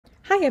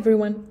Hi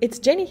everyone, it's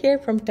Jenny here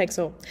from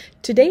TexAu.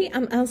 Today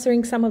I'm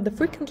answering some of the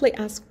frequently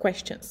asked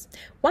questions.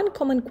 One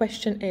common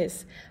question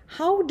is,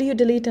 how do you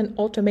delete an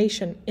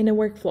automation in a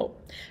workflow?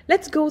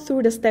 Let's go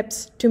through the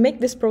steps to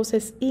make this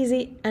process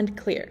easy and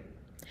clear.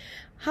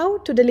 How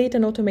to delete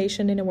an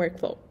automation in a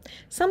workflow?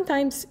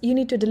 Sometimes you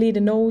need to delete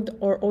a node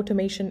or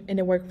automation in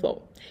a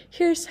workflow.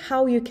 Here's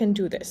how you can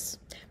do this.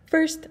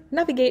 First,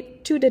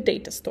 navigate to the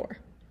data store.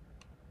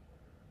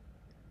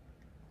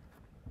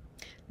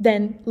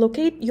 Then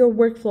locate your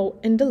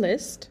workflow in the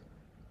list.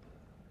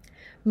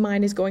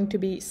 Mine is going to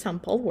be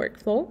sample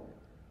workflow.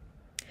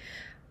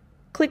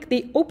 Click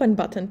the open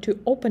button to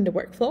open the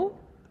workflow.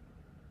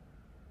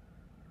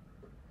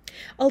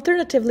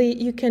 Alternatively,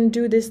 you can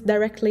do this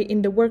directly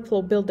in the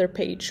workflow builder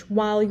page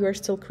while you are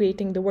still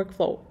creating the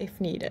workflow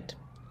if needed.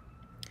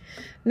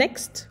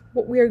 Next,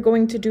 what we are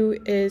going to do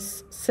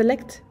is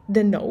select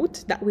the node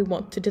that we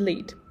want to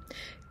delete.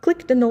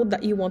 Click the node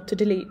that you want to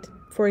delete.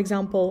 For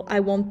example, I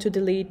want to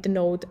delete the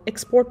node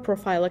Export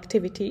Profile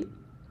Activity.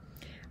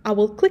 I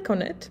will click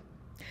on it,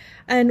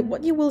 and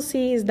what you will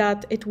see is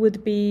that it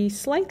would be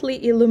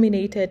slightly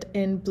illuminated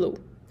in blue.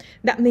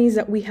 That means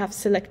that we have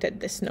selected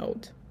this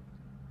node.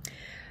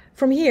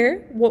 From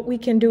here, what we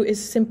can do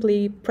is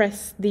simply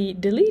press the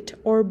Delete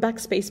or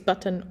Backspace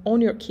button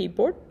on your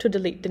keyboard to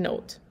delete the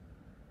node.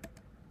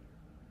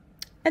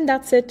 And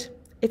that's it,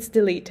 it's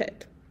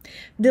deleted.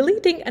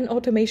 Deleting an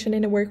automation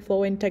in a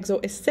workflow in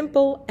TexAu is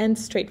simple and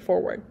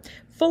straightforward.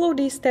 Follow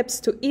these steps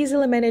to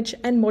easily manage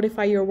and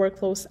modify your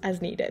workflows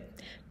as needed.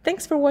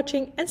 Thanks for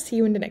watching and see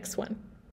you in the next one.